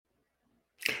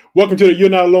Welcome to the You're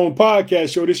Not Alone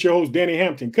podcast show. This is your host, Danny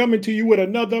Hampton, coming to you with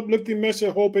another uplifting message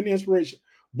of hope and inspiration.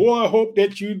 Boy, I hope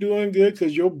that you're doing good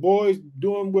because your boy's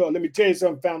doing well. Let me tell you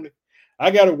something, family. I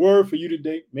got a word for you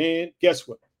today, man. Guess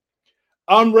what?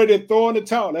 I'm ready to throw in the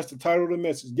towel. That's the title of the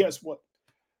message. Guess what?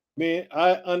 Man,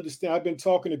 I understand. I've been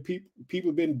talking to people. People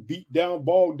have been beat down,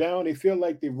 bogged down. They feel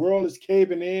like the world is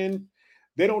caving in.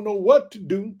 They don't know what to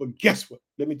do. But guess what?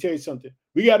 Let me tell you something.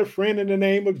 We got a friend in the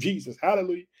name of Jesus.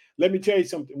 Hallelujah. Let me tell you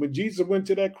something. When Jesus went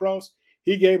to that cross,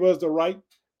 he gave us the right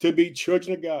to be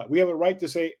children of God. We have a right to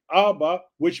say Abba,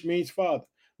 which means Father.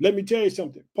 Let me tell you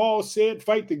something. Paul said,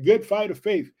 fight the good fight of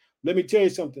faith. Let me tell you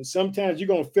something. Sometimes you're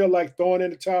going to feel like throwing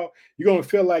in the towel. You're going to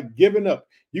feel like giving up.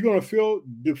 You're going to feel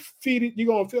defeated.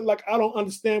 You're going to feel like I don't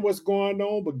understand what's going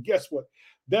on. But guess what?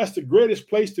 That's the greatest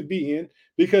place to be in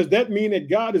because that means that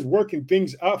God is working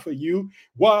things out for you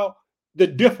while the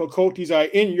difficulties are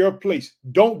in your place.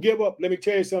 Don't give up. Let me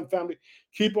tell you something, family.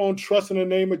 Keep on trusting the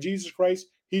name of Jesus Christ.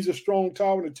 He's a strong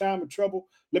tower in a time of trouble.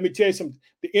 Let me tell you something.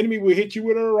 The enemy will hit you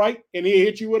with a right and he'll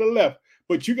hit you with a left.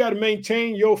 But you got to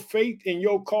maintain your faith and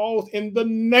your cause in the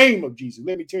name of Jesus.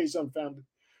 Let me tell you something, family.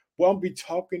 Well, I'll be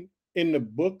talking in the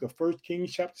book of 1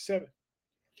 Kings chapter 7.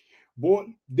 Boy,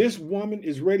 this woman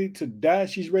is ready to die.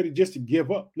 She's ready just to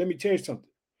give up. Let me tell you something.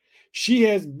 She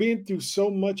has been through so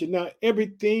much, and now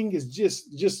everything is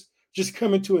just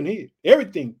coming to an end.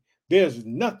 Everything. There's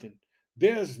nothing.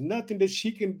 There's nothing that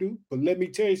she can do. But let me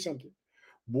tell you something.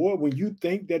 Boy, when you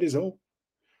think that is over,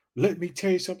 let me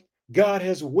tell you something. God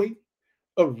has a way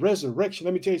of resurrection.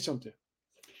 Let me tell you something.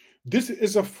 This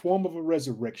is a form of a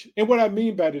resurrection. And what I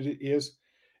mean by it is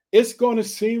it's going to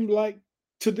seem like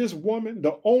to this woman,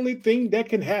 the only thing that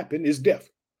can happen is death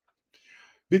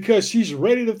because she's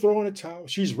ready to throw in a towel.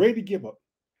 She's ready to give up.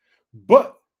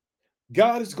 But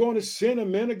God is going to send a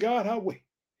man of God her way.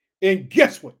 And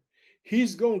guess what?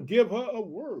 He's going to give her a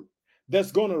word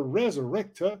that's going to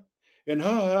resurrect her, and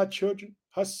her children,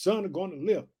 her son are going to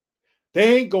live.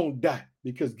 They ain't going to die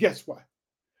because guess what?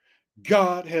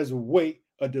 God has a way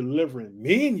of delivering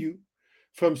me and you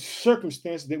from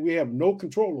circumstances that we have no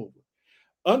control over.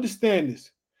 Understand this.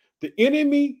 The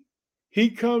enemy, he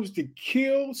comes to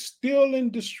kill, steal,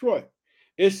 and destroy.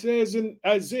 It says in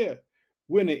Isaiah,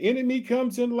 when the enemy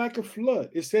comes in like a flood,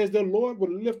 it says the Lord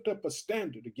will lift up a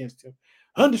standard against him.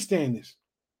 Understand this.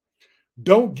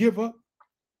 Don't give up.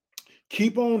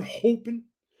 Keep on hoping.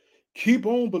 Keep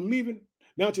on believing.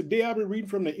 Now, today I'll be reading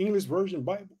from the English Version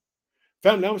Bible.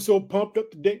 Family, I'm so pumped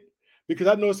up today because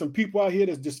I know some people out here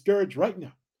that's discouraged right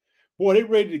now. Boy, they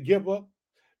ready to give up.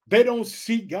 They don't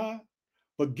see God.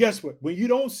 But guess what? When you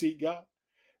don't see God,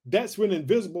 that's when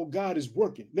invisible God is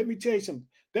working. Let me tell you something.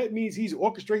 That means he's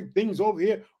orchestrating things over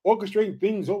here, orchestrating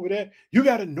things over there. You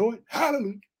got to know it.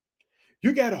 Hallelujah.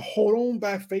 You got to hold on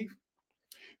by faith.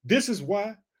 This is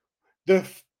why the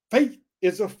faith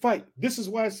is a fight. This is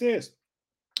why it says,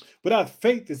 without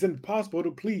faith it's impossible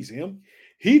to please him.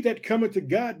 He that cometh to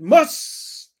God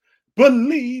must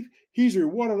believe he's a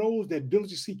reward of those that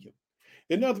diligently seek him.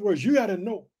 In other words, you got to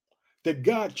know that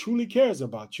God truly cares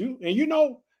about you. And you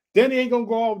know, then he ain't going to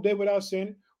go all day without saying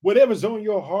it. Whatever's on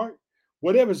your heart,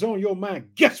 whatever's on your mind,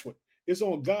 guess what? It's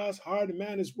on God's heart and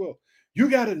mind as well. You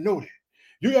got to know that.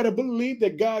 You got to believe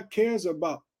that God cares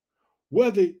about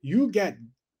whether you got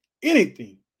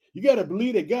anything. You got to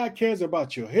believe that God cares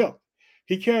about your health.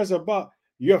 He cares about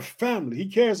your family. He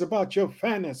cares about your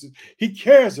finances. He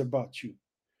cares about you.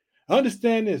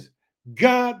 Understand this.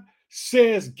 God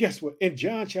says, guess what? In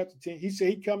John chapter 10, he said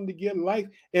he come to give life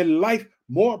and life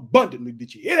more abundantly.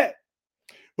 Did you hear that?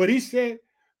 But he said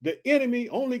the enemy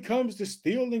only comes to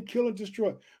steal and kill and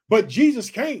destroy. But Jesus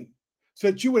came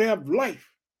so that you would have life.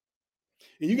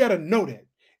 And you got to know that.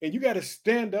 And you got to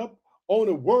stand up on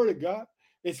the word of God,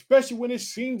 especially when it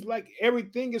seems like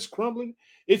everything is crumbling.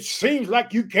 It seems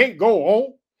like you can't go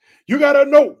on. You got to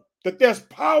know that there's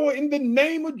power in the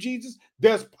name of Jesus.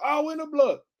 There's power in the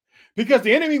blood. Because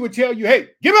the enemy would tell you,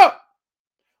 hey, give up.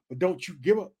 But don't you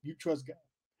give up. You trust God.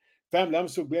 Family, I'm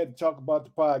so glad to talk about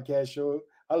the podcast show.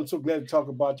 I'm so glad to talk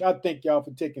about you. I thank y'all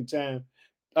for taking time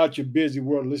out your busy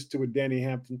world to listen to what Danny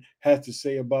Hampton has to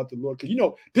say about the Lord. Because you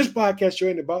know, this podcast show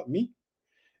ain't about me.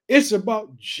 It's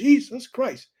about Jesus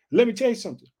Christ. Let me tell you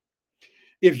something.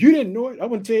 If you didn't know it, I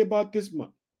want to tell you about this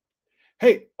month.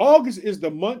 Hey, August is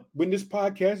the month when this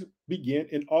podcast began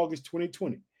in August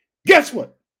 2020. Guess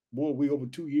what? Boy, we over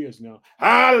 2 years now.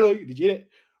 Hallelujah. Did you hear that?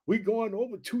 We going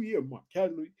over 2 year mark.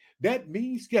 Hallelujah. That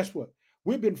means, guess what?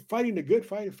 We've been fighting the good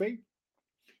fight of faith.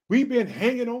 We've been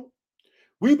hanging on.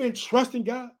 We've been trusting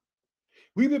God.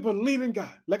 We've been believing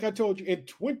God. Like I told you, in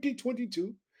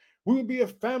 2022, we will be a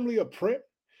family of prayer.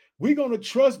 We're going to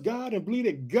trust God and believe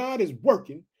that God is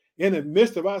working in the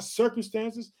midst of our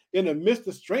circumstances, in the midst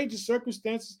of strangest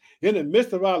circumstances, in the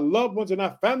midst of our loved ones and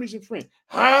our families and friends.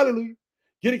 Hallelujah.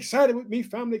 Get excited with me,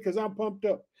 family, because I'm pumped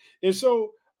up. And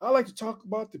so I like to talk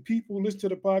about the people who listen to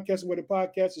the podcast and where the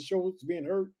podcast is show is being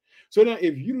heard. So now,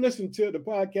 if you listen to the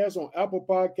podcast on Apple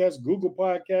Podcasts, Google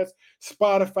Podcasts,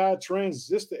 Spotify,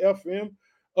 Transistor FM,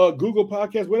 Google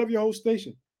Podcasts, whatever your host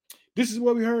station, this is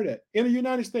where we heard at in the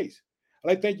United States. I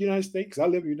like to thank the United States because I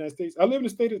live in the United States. I live in the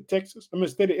state of Texas. I'm in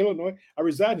the state of Illinois. I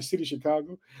reside in the city of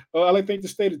Chicago. I like to thank the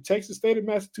state of Texas, state of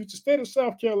Massachusetts, state of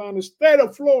South Carolina, the state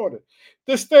of Florida,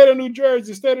 the state of New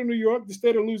Jersey, the state of New York, the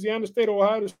state of Louisiana, the state of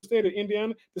Ohio, the state of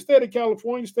Indiana, the state of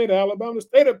California, the state of Alabama, the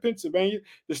state of Pennsylvania,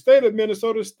 the state of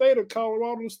Minnesota, the state of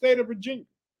Colorado, the state of Virginia,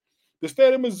 the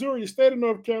state of Missouri, the state of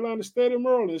North Carolina, the state of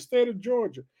Maryland, the state of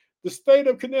Georgia, the state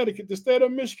of Connecticut, the state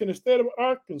of Michigan, the state of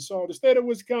Arkansas, the state of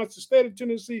Wisconsin, the state of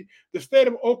Tennessee, the state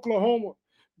of Oklahoma,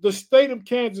 the state of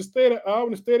Kansas, the state of Iowa,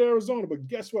 and the state of Arizona. But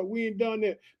guess what? We ain't done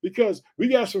that because we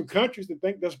got some countries that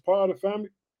think that's part of the family.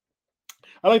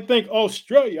 I like to thank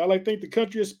Australia. I like to thank the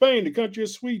country of Spain, the country of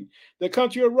Sweden, the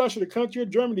country of Russia, the country of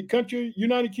Germany, the country of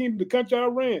United Kingdom, the country of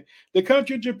Iran, the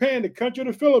country of Japan, the country of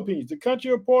the Philippines, the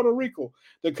country of Puerto Rico,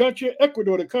 the country of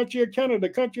Ecuador, the country of Canada,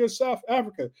 the country of South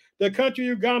Africa, the country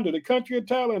of Uganda, the country of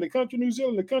Thailand, the country of New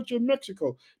Zealand, the country of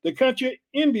Mexico, the country of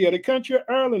India, the country of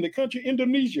Ireland, the country of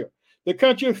Indonesia, the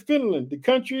country of Finland, the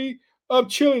country of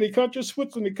Chile, the country of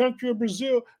Switzerland, the country of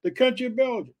Brazil, the country of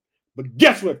Belgium. But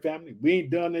guess what, family? We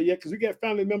ain't done that yet because we got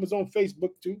family members on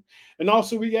Facebook too. And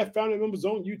also we got family members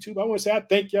on YouTube. I want to say I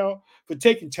thank y'all for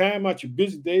taking time out your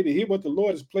busy day to hear what the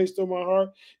Lord has placed on my heart.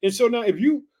 And so now if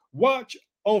you watch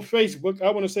on Facebook,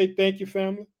 I want to say thank you,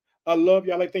 family. I love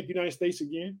you. I like to thank the United States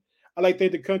again. I like to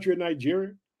thank the country of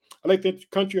Nigeria. I like to thank the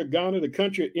country of Ghana, the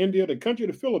country of India, the country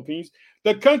of the Philippines,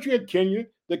 the country of Kenya,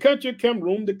 the country of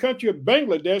Cameroon, the country of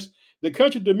Bangladesh, the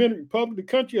country of Dominican Republic, the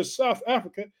country of South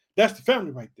Africa. That's the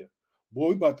family right there. Boy,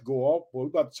 we about to go off. Boy, we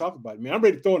about to talk about it, man. I'm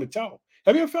ready to throw in the towel.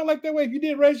 Have you ever felt like that way? If you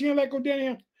did, raise your hand like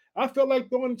Danny. I felt like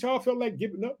throwing the towel, felt like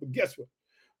giving up. But guess what?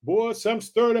 Boy, something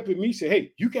stirred up in me. Said,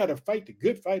 hey, you got to fight the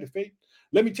good fight of faith.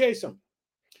 Let me tell you something.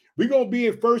 We're going to be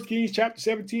in 1Kings chapter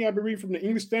 17. I've been reading from the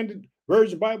English Standard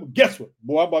Version Bible. Guess what?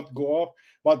 Boy, I'm about to go off.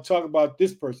 About to talk about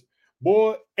this person.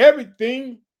 Boy,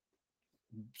 everything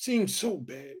seems so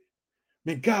bad.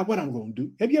 Man, God, what I'm going to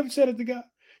do? Have you ever said it to God?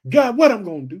 God, what I'm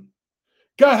going to do?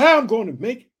 God, how I'm going to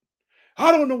make it?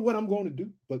 I don't know what I'm going to do.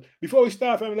 But before we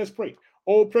start, family, let's pray.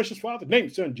 Oh, precious Father, name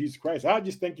your Son, Jesus Christ. I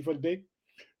just thank you for the day.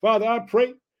 Father, I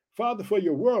pray, Father, for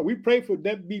your world. We pray for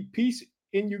that be peace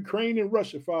in Ukraine and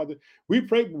Russia, Father. We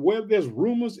pray where there's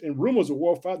rumors of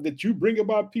war, Father, that you bring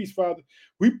about peace, Father.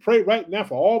 We pray right now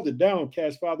for all the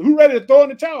downcast, Father, who ready to throw in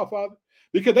the towel, Father,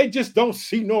 because they just don't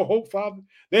see no hope, Father.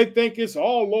 They think it's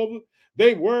all over.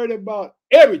 They worried about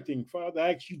everything, Father.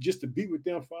 I ask you just to be with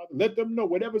them, Father. Let them know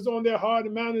whatever's on their heart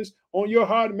and mind is on your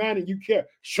heart and mind, and you care.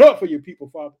 Show up for your people,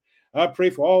 Father. I pray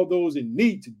for all those in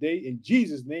need today. In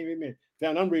Jesus' name, amen.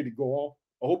 Now, I'm ready to go off.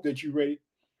 I hope that you're ready.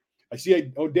 I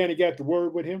see, Danny got the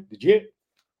word with him. Did you hear?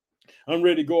 I'm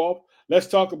ready to go off. Let's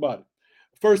talk about it.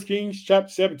 1Kings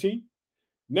chapter 17.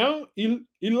 Now,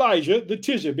 Elijah the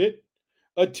Tishbite,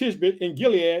 a Tishbite in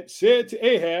Gilead, said to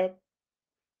Ahab,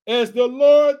 as the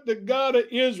Lord, the God of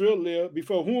Israel, live,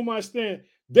 before whom I stand,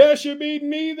 there shall be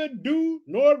neither dew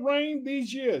nor rain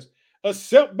these years,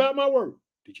 except by my word.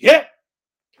 Did you hear?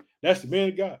 That's the man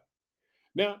of God.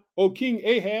 Now, King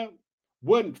Ahab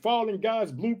wasn't following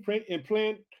God's blueprint and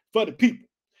plan for the people.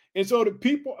 And so the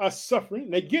people are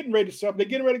suffering. They're getting ready to suffer. They're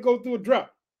getting ready to go through a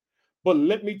drought. But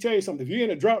let me tell you something. If you're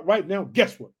in a drought right now,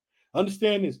 guess what?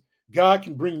 Understand this. God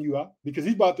can bring you out because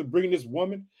he's about to bring this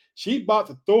woman. She's about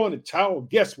to throw in the towel.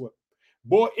 Guess what?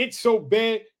 Boy, it's so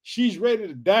bad. She's ready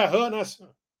to die, her and her son.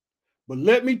 But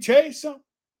let me tell you something.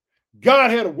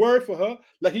 God had a word for her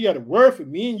like he had a word for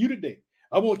me and you today.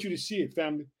 I want you to see it,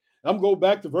 family. I'm going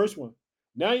back to verse 1.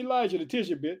 Now Elijah the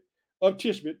Tishbite of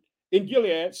Tishbite in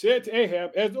Gilead said to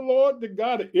Ahab, as the Lord, the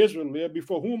God of Israel, live,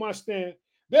 before whom I stand,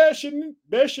 there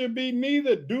should be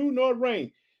neither dew nor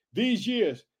rain these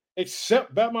years,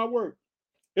 except by my word.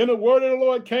 And the word of the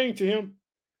Lord came to him,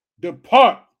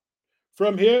 depart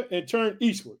from here and turn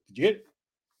eastward. Did you get it?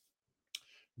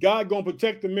 God going to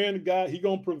protect the man of God. He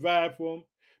going to provide for him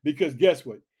because guess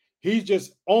what? He's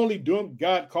just only doing what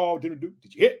God called him to do.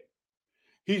 Did you get it?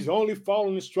 He's only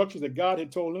following instructions that God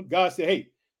had told him. God said, hey,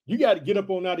 you got to get up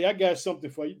on out here. I got something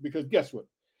for you because guess what?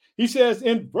 He says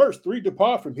in verse 3,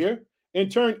 depart from here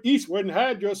and turn eastward and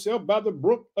hide yourself by the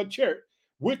brook of Cherith,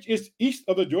 which is east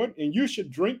of the Jordan, and you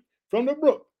should drink from the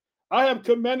brook. I have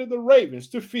commanded the ravens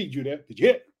to feed you there. Did you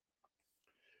hear?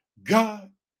 God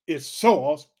is so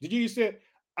awesome. Did you hear? He said,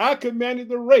 I commanded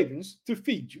the ravens to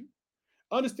feed you.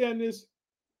 Understand this.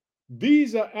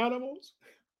 These are animals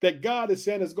that God is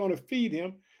saying is going to feed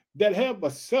him that have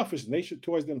a selfish nature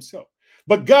towards themselves.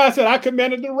 But God said, I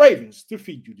commanded the ravens to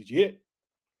feed you. Did you hear it?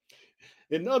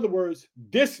 In other words,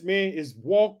 this man is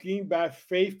walking by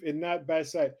faith and not by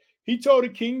sight. He told the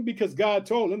king because God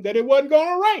told him that it wasn't going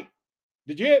to rain.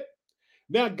 Did you hear it?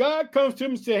 Now God comes to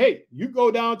him and says, hey, you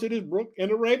go down to this brook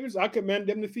and the ravens, I command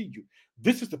them to feed you.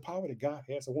 This is the power that God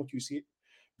has. I want you to see it.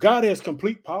 God has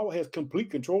complete power, has complete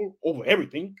control over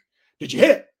everything. Did you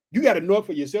hear it? You got to know it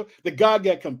for yourself that God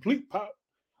got complete power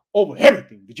over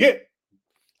everything. Did you hear it?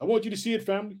 I want you to see it,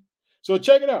 family. So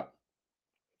check it out.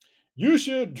 You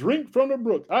should drink from the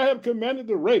brook. I have commanded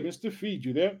the ravens to feed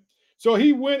you there. So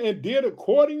he went and did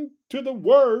according to the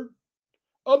word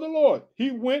of the Lord.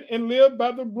 He went and lived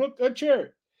by the brook of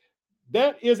Cherith.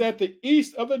 That is at the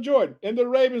east of the Jordan. And the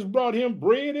ravens brought him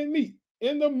bread and meat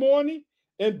in the morning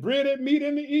and bread and meat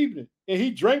in the evening. And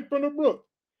he drank from the brook.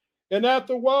 And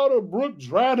after a while, the brook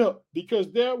dried up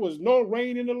because there was no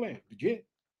rain in the land. Did you get it?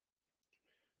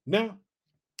 Now,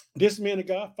 this man of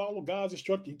God followed God's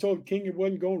instruction. He told the king it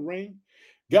wasn't going to rain.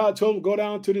 God told him to go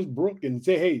down to this brook and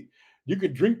say, hey, you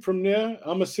could drink from there.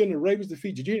 I'm going to send the ravens to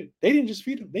feed you. They didn't just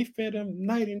feed him. They fed him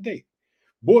night and day.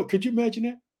 Boy, could you imagine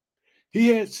that? He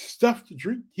had stuff to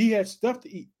drink. He had stuff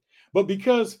to eat. But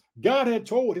because God had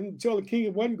told him to tell the king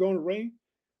it wasn't going to rain,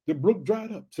 the brook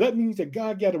dried up. So that means that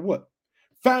God got to what?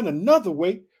 Find another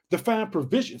way to find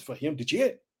provisions for him. Did you hear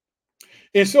it?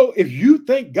 And so if you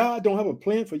think God don't have a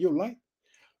plan for your life,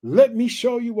 let me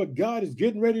show you what God is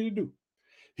getting ready to do.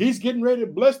 He's getting ready to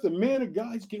bless the man of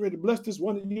God. He's getting ready to bless this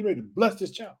one. He's getting ready to bless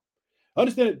this child.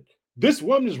 Understand it? This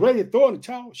woman is ready to throw in the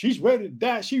towel. She's ready to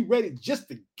die. She's ready just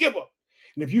to give up.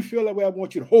 And if you feel that way, I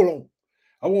want you to hold on.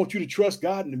 I want you to trust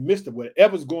God in the midst of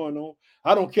whatever's going on.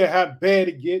 I don't care how bad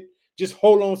it gets. Just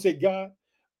hold on and say, God,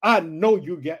 I know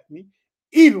you got me,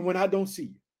 even when I don't see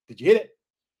you. Did you hear that?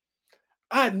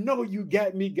 I know you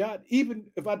got me, God, even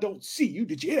if I don't see you.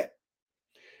 Did you hear that?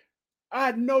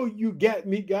 I know you got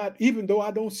me, God, even though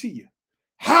I don't see you.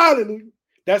 Hallelujah.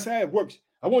 That's how it works.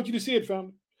 I want you to see it,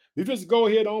 family. We just go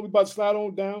ahead on. We're about to slide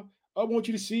on down. I want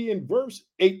you to see in verse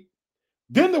 8.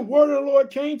 Then the word of the Lord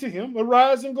came to him,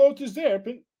 arise and go to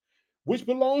Zarephath, which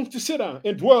belongs to Sidon,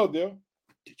 and dwell there.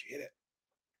 Did you hear that?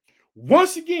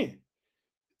 Once again,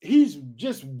 he's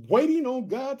just waiting on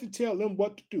God to tell him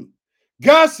what to do.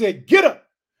 God said, get up.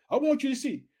 I want you to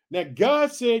see. Now,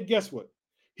 God said, guess what?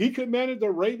 He commanded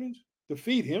the ravens to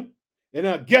feed him. And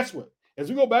now, guess what? As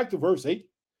we go back to verse 8,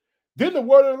 then the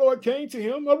word of the Lord came to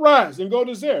him, arise and go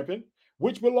to Zarephath,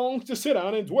 which belongs to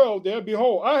Sidon, and dwell there.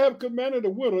 Behold, I have commanded the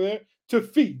widow there to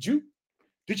feed you.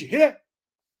 Did you hear that?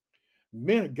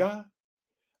 Man of God,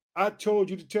 I told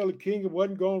you to tell the king it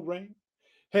wasn't going to rain.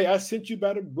 Hey, I sent you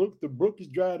by the brook. The brook is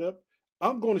dried up.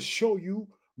 I'm going to show you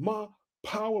my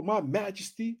power, my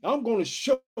majesty. I'm going to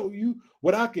show you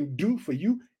what I can do for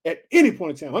you at any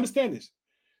point in time. Understand this.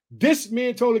 This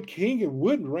man told the king it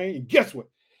wouldn't rain. And guess what?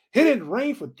 It didn't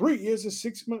rain for 3 years and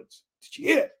 6 months. Did you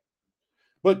hear that?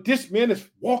 But this man is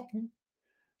walking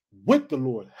with the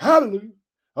Lord. Hallelujah.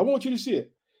 I want you to see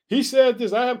it. He said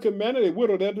this, I have commanded a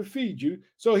widow there to feed you.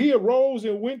 So he arose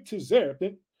and went to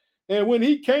Zarephath. And when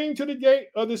he came to the gate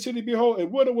of the city, behold, a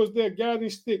widow was there gathering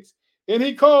sticks. And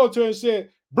he called to her and said,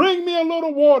 bring me a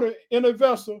little water in a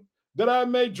vessel that I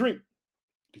may drink.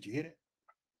 Did you hear that?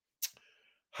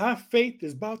 How faith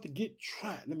is about to get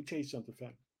tried. Let me tell you something,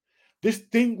 family. This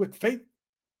thing with faith,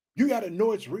 you got to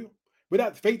know it's real.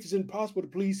 Without faith, it's impossible to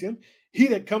please him. He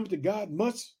that comes to God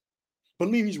must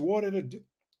believe he's water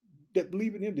that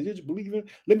believe in him, that did believe in him.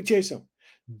 Let me tell you something.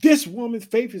 This woman's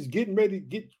faith is getting ready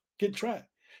to get tried.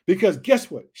 Because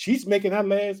guess what? She's making her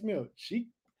last meal.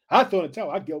 I throw in the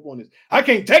towel. I give up on this. I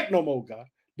can't take no more, God.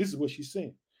 This is what she's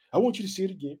saying. I want you to see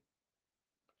it again.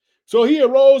 So he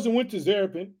arose and went to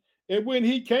Zarephath. And when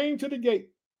he came to the gate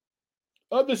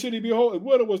of the city, behold, a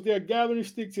widow was there gathering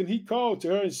sticks. And he called to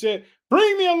her and said,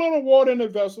 bring me a little water in a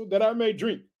vessel that I may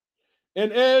drink.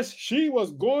 And as she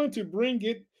was going to bring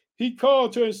it, he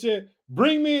called to her and said,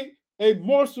 bring me a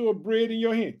morsel of bread in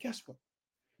your hand. Guess what?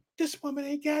 This woman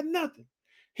ain't got nothing.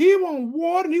 He want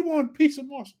water and he want a piece of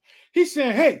morsel. He's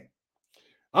saying, hey,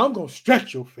 I'm going to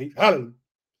stretch your faith. Hallelujah.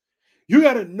 You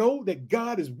got to know that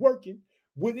God is working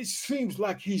when it seems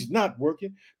like he's not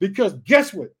working. Because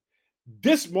guess what?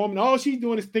 This woman, all she's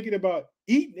doing is thinking about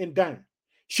eating and dying.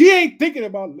 She ain't thinking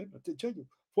about living. To tell you,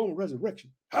 form of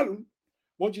resurrection. Hallelujah.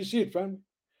 Want you to see it, family?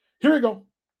 Here we go.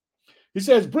 He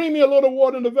says, bring me a little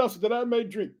water in the vessel that I may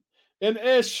drink. And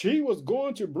as she was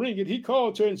going to bring it, he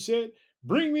called to her and said,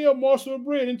 bring me a morsel of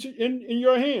bread in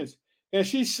your hands. And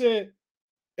she said,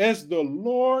 As the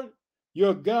Lord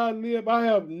your God live, I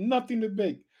have nothing to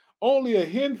bake, only a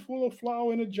handful of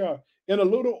flour in a jar and a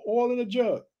little oil in a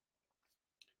jug.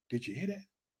 Did you hear that?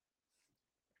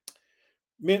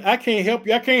 Man, I can't help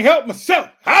you. I can't help myself.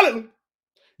 Hallelujah.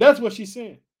 That's what she's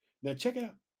saying. Now check it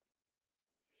out.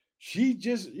 She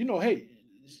just, hey,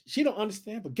 she don't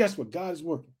understand, but guess what? God is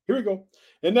working. Here we go.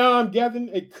 And now I'm gathering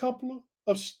a couple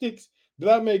of sticks that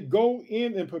I may go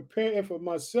in and prepare it for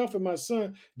myself and my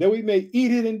son, that we may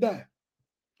eat it and die.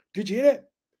 Did you hear that?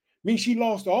 Means she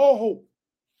lost all hope.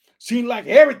 Seemed like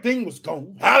everything was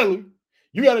gone. Hallelujah.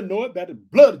 You got to know it by the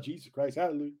blood of Jesus Christ.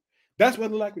 Hallelujah. That's what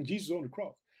it looked like when Jesus was on the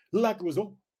cross. It looked like it was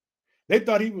over. They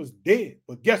thought he was dead.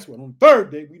 But guess what? On the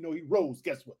third day, we know he rose.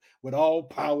 Guess what? With all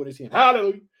power in his hand.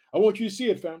 Hallelujah. I want you to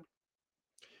see it, family.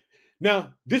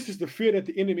 Now, this is the fear that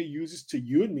the enemy uses to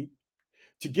you and me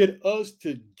to get us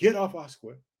to get off our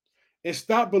square and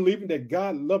stop believing that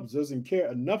God loves us and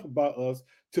cares enough about us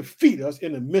to feed us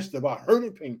in the midst of our hurt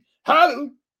and pain.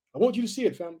 Hallelujah. I want you to see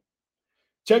it, family.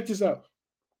 Check this out.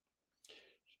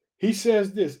 He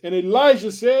says this, and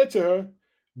Elijah said to her,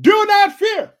 do not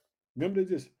fear. Remember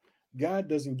this. God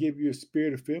doesn't give you a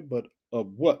spirit of fear, but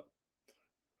of what?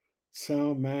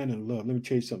 Sound mind and love. Let me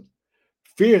tell you something.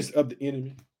 Fear is of the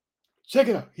enemy. Check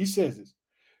it out. He says this.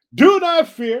 Do not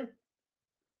fear.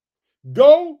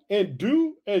 Go and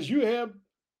do as you have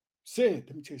said.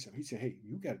 Let me tell you something. He said, hey,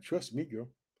 you got to trust me, girl.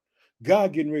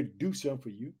 God getting ready to do something for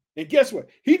you. And guess what?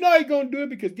 He know he's going to do it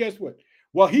because guess what?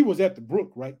 While he was at the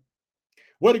brook, right?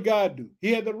 What did God do?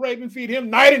 He had the raven feed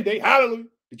him night and day. Hallelujah.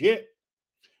 Did you hear?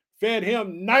 Fed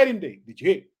him night and day. Did you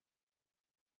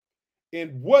hear?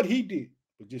 And what he did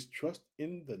was just trust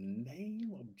in the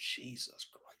name of Jesus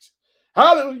Christ.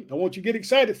 Hallelujah. I want you to get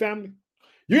excited, family.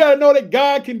 You got to know that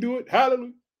God can do it.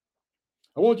 Hallelujah.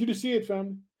 I want you to see it,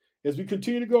 family, as we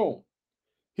continue to go on.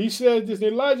 He says this,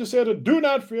 Elijah said, do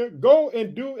not fear, go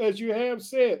and do as you have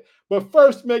said. But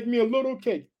first make me a little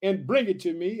cake and bring it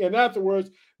to me. And afterwards,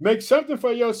 make something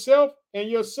for yourself and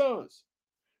your sons.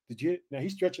 Did you? Now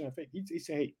he's stretching our faith. He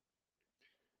said, hey,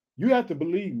 you have to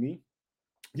believe me.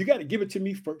 You got to give it to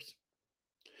me first.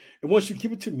 And once you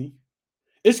give it to me,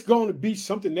 it's going to be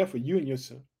something there for you and your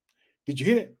son. Did you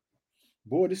hear that?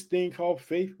 Boy, this thing called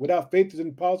faith. Without faith, it's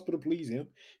impossible to please him.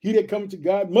 He that comes to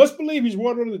God must believe he's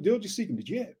watered on the diligent seeking. Did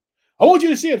you hear it? I want you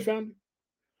to see it, family.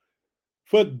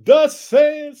 For thus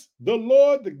says the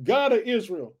Lord, the God of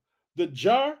Israel, the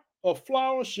jar of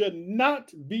flour should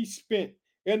not be spent,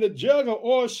 and the jug of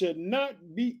oil should not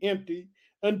be empty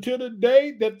until the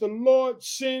day that the Lord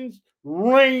sends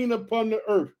rain upon the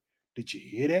earth. Did you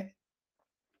hear that?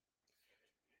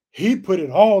 He put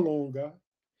it all on God.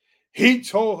 He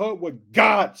told her what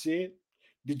God said.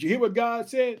 Did you hear what God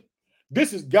said?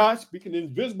 This is God speaking, the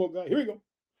invisible God. Here we go.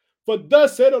 For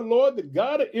thus said the Lord, the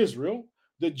God of Israel,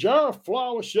 the jar of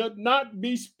flour should not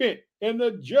be spent, and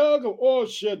the jug of oil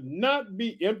should not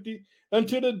be empty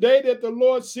until the day that the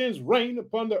Lord sends rain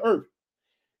upon the earth.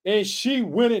 And she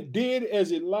went and did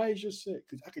as Elijah said.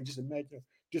 Because I can just imagine her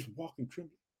just walking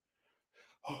trembling.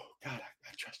 Oh, God,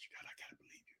 I trust you, God. I got to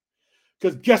believe you.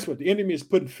 Because guess what? The enemy is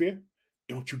putting fear.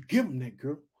 Don't you give him that,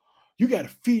 girl. You got to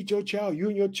feed your child, you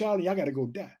and your child, and y'all got to go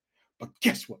die. But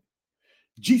guess what?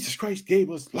 Jesus Christ gave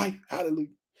us life. Hallelujah.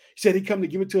 He said he come to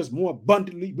give it to us more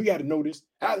abundantly. We got to know this.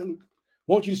 Hallelujah.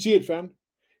 I want you to see it, family.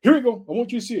 Here we go. I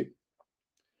want you to see it.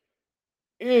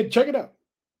 And check it out.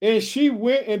 And she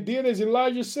went and did as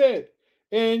Elijah said.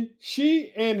 And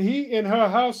she and he and her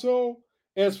household,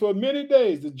 as for many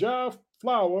days, the jar of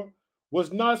flour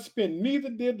was not spent, neither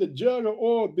did the jug of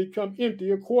oil become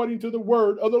empty, according to the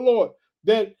word of the Lord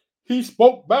that he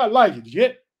spoke by Elijah.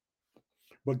 Yet,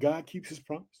 but God keeps his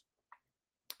promise.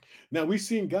 Now we've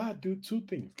seen God do two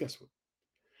things. Guess what?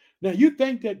 Now you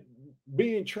think that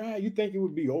being tried, you think it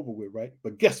would be over with, right?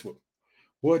 But guess what?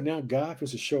 Boy, now God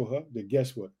was to show her that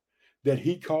guess what? That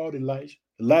he called Elijah.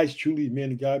 Elijah truly is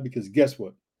man of God because guess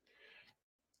what?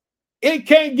 It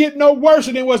can't get no worse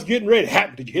than what's getting ready to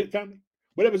happen. Did you hear it, family?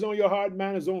 Whatever's on your heart and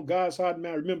mind is on God's heart and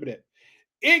mind. Remember that.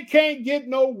 It can't get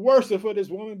no worse for this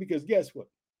woman because guess what?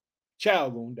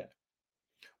 Child gonna die.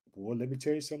 Boy, let me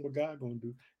tell you something what God gonna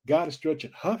do. God is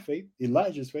stretching her faith,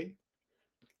 Elijah's faith.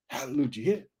 Hallelujah.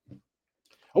 Hit it.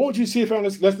 I want you to see it,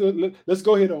 family. Let's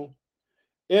go ahead on.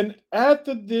 And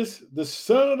after this, the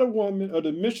son of the woman or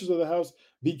the mistress of the house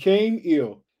became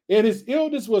ill. And his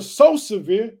illness was so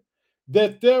severe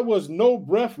that there was no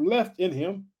breath left in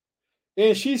him.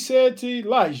 And she said to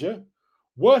Elijah,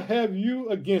 what have you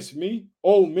against me,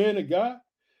 O man of God?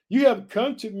 You have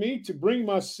come to me to bring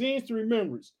my sins to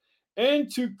remembrance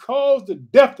and to cause the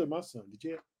death of my son. Did you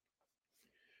hear?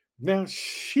 Now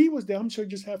she was there. I'm sure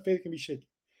just how faith can be shaken.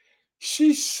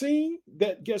 She seen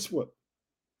that, guess what?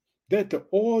 That the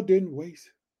oil didn't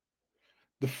waste,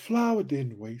 the flour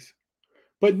didn't waste,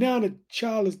 but now the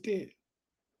child is dead.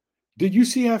 Did you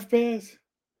see how fast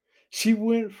she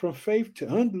went from faith to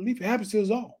unbelief? It happens to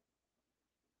us all.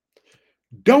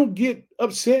 Don't get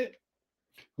upset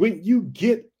when you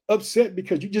get upset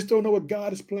because you just don't know what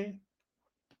God is planning.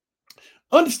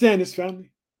 Understand this,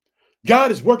 family.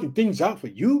 God is working things out for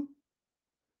you,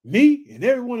 me, and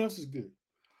everyone else is good.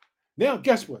 Now,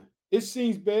 guess what? It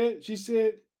seems bad. She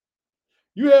said,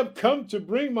 you have come to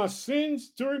bring my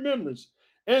sins to remembrance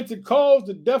and to cause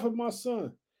the death of my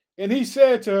son. And he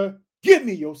said to her, give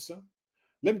me your son.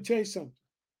 Let me tell you something.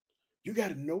 You got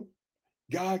to know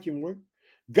God can work.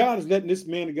 God is letting this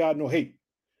man of God know, hey,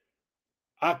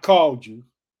 I called you,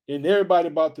 and everybody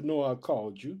about to know I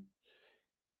called you.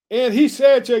 And he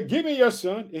said to her, give me your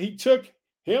son. And he took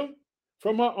him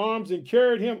from her arms and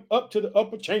carried him up to the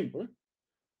upper chamber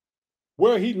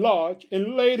where he lodged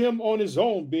and laid him on his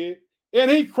own bed. And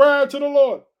he cried to the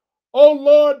Lord, O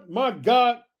Lord, my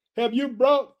God, have you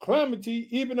brought calamity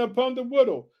even upon the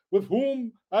widow with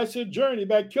whom I should journey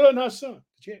by killing her son?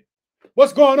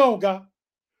 What's going on, God?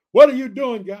 What are you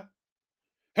doing, God?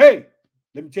 Hey,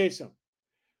 let me tell you something.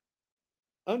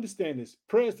 Understand this.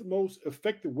 Prayer is the most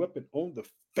effective weapon on the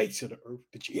face of the earth.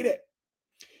 Did you hear that?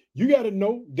 You got to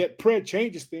know that prayer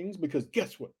changes things because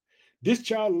guess what? This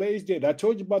child lays dead. I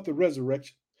told you about the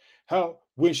resurrection. How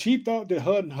when she thought that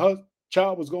her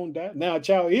child was going to die, now her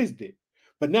child is dead.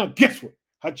 But now guess what?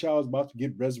 Her child is about to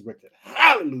get resurrected.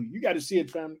 Hallelujah. You got to see it,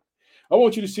 family. I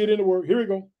want you to see it in the word. Here we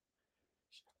go.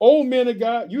 O men of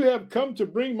God, you have come to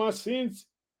bring my sins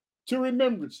to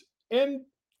remembrance and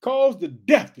cause the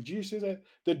death. Did you see that?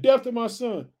 The death of my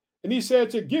son. And he said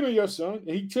to give me your son.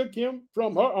 And he took him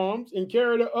from her arms and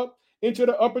carried her up into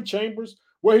the upper chambers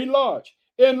where he lodged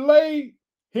and laid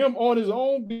him on his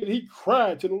own bed. He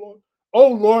cried to the Lord, oh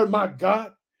Lord, my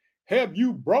God, have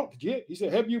you brought, he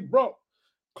said, have you brought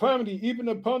calamity even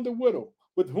upon the widow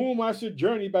with whom I should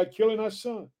journey by killing her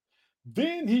son?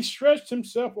 Then he stretched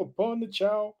himself upon the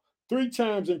child 3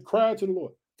 times and cried to the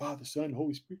Lord, Father, Son,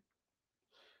 Holy Spirit.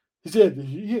 He said,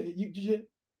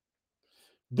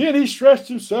 then he stretched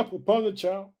himself upon the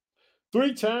child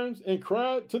 3 times and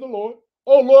cried to the Lord,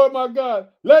 oh Lord my God,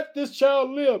 let this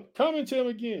child live. Come into him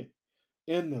again.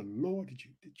 And the Lord,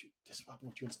 this is what I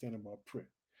want you to understand about prayer.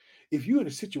 If you're in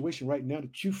a situation right now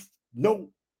that you know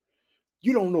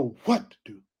you don't know what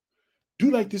to do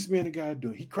like this man of God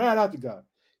doing. He cried out to God.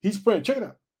 He's praying. Check it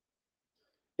out.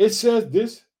 It says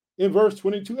this in verse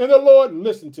 22, and the Lord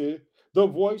listened to the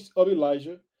voice of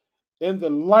Elijah, and the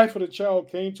life of the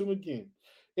child came to him again.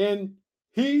 And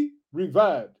he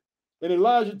revived. And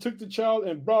Elijah took the child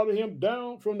and brought him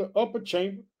down from the upper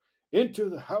chamber into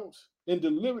the house and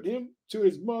delivered him to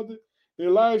his mother. And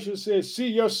Elijah said, see,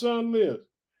 your son lives.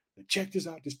 And check this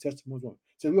out, this testimony. It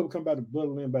says, we will come by the blood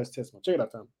of the Lamb by his testimony. Check it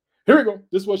out, Tom. Here we go.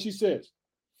 This is what she says.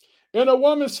 And a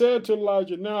woman said to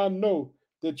Elijah, now I know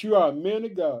that you are a man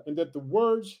of God and that the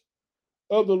words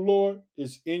of the Lord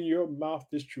is in your mouth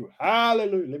is true.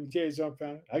 Hallelujah. Let me tell you something,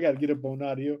 family. I got to get up on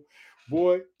out of here.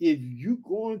 Boy, if you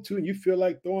going to and you feel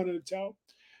like throwing in the towel,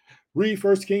 read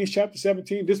 1Kings chapter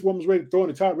 17. This woman's ready to throw in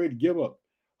the towel, ready to give up.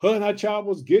 Her and her child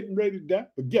was getting ready to die.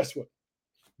 But guess what?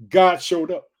 God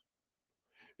showed up.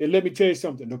 And let me tell you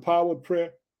something. The power of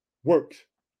prayer works.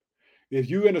 If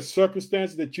you're in a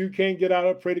circumstance that you can't get out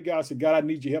of, pray to God. Say, God, I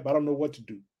need your help. I don't know what to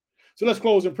do. So let's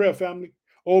close in prayer, family.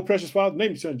 Oh, precious Father,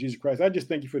 name your son, Jesus Christ. I just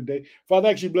thank you for the day. Father,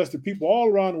 I actually bless the people all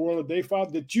around the world today,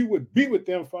 Father, that you would be with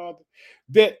them, Father,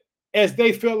 that as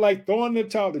they felt like throwing the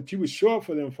towel, that you would show up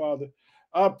for them, Father.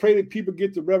 I pray that people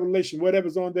get the revelation,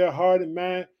 whatever's on their heart and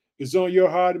mind is on your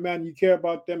heart and mind. You care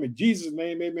about them. In Jesus'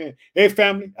 name, amen. Hey,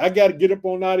 family, I got to get up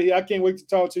on out of here. I can't wait to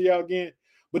talk to y'all again.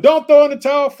 But don't throw in the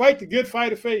towel. Fight the good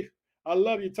fight of faith. I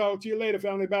love you. Talk to you later,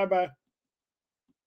 family. Bye-bye.